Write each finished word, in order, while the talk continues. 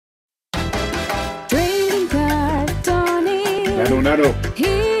Claro.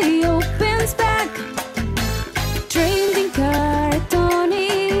 He opens back. Trading card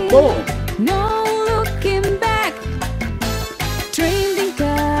Tony. Oh. No looking back. Trading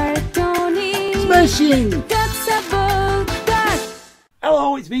card Tony. Smashing. That's about that.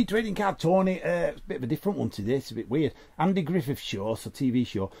 Hello, it's me, Trading Card Tony. It's a bit of a different one today. It's a bit weird. Andy Griffith show, so TV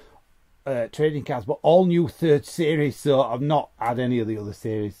show. Trading cards, but all new third series, so I've not had any of the other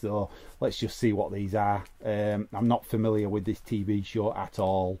series, so let's just see what these are. I'm not familiar with this TV show at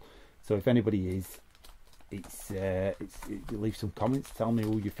all, so if anybody is, leave some comments, tell me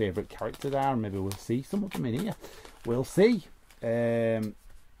who your favourite characters are, and maybe we'll see some of them in here. We'll see.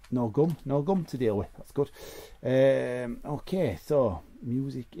 No gum to deal with, that's good. Okay, so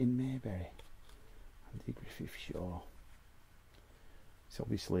music in Mayberry, Andy Griffith show. It's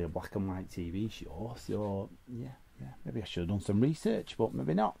obviously a black and white TV show, so yeah, maybe I should have done some research, but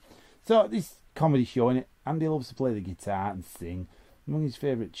maybe not. So this comedy show, in it, Andy loves to play the guitar and sing. Among his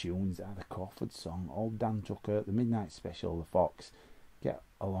favourite tunes are the Crawford song, Old Dan Tucker, the Midnight Special, the Fox, Get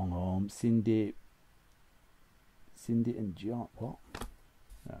Along Home, Cindy and John. What?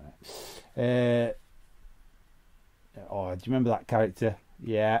 Alright. Oh, do you remember that character?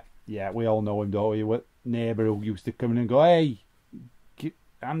 Yeah, we all know him, don't we? What neighbour who used to come in and go, hey,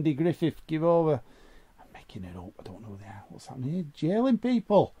 Andy Griffith, give over. I'm making it up, I don't know who they are. What's happening here? Jailing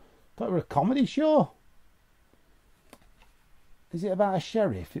people. Thought it were a comedy show. Is it about a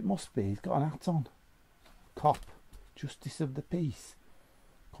sheriff? It must be. He's got an hat on. Cop. Justice of the Peace.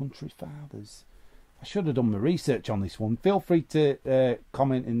 Country Fathers. I should have done my research on this one. Feel free to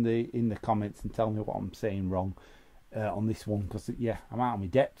comment in the comments and tell me what I'm saying wrong on this one, because yeah, I'm out of my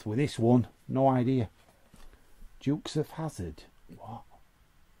depth with this one. No idea. Dukes of Hazzard. What?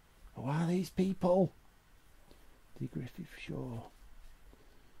 Who are these people? The Griffith show.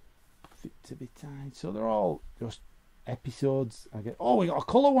 Fit to be tied. So they're all just episodes. Oh, we got a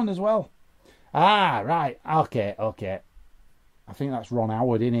colour one as well. Ah, right. Okay. I think that's Ron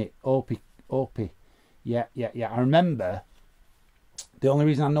Howard, isn't it? Opie. Yeah. I remember. The only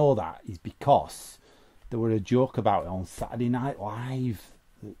reason I know that is because there were a joke about it on Saturday Night Live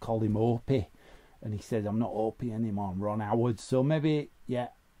that called him Opie, and he said, "I'm not Opie anymore. I'm Ron Howard." So maybe, yeah.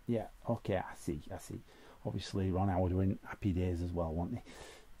 Okay, I see. Obviously, Ron Howard were in Happy Days as well, weren't they?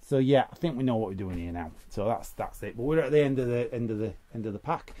 So yeah, I think we know what we're doing here now. So that's it. But we're at the end of the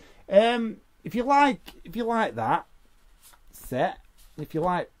pack. If you like that set, if you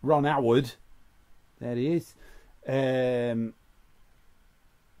like Ron Howard, there he is.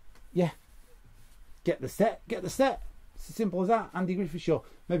 Yeah, get the set. It's as simple as that. Andy Griffith show.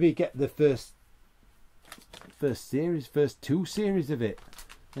 Maybe get the first two series of it.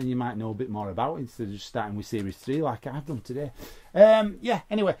 Then you might know a bit more about it instead of just starting with series 3 like I've done today. Yeah,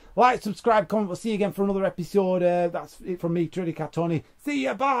 anyway, like, subscribe, comment. We'll see you again for another episode. That's it from me, Trading Card Tony. See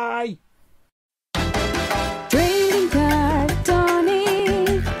ya, bye.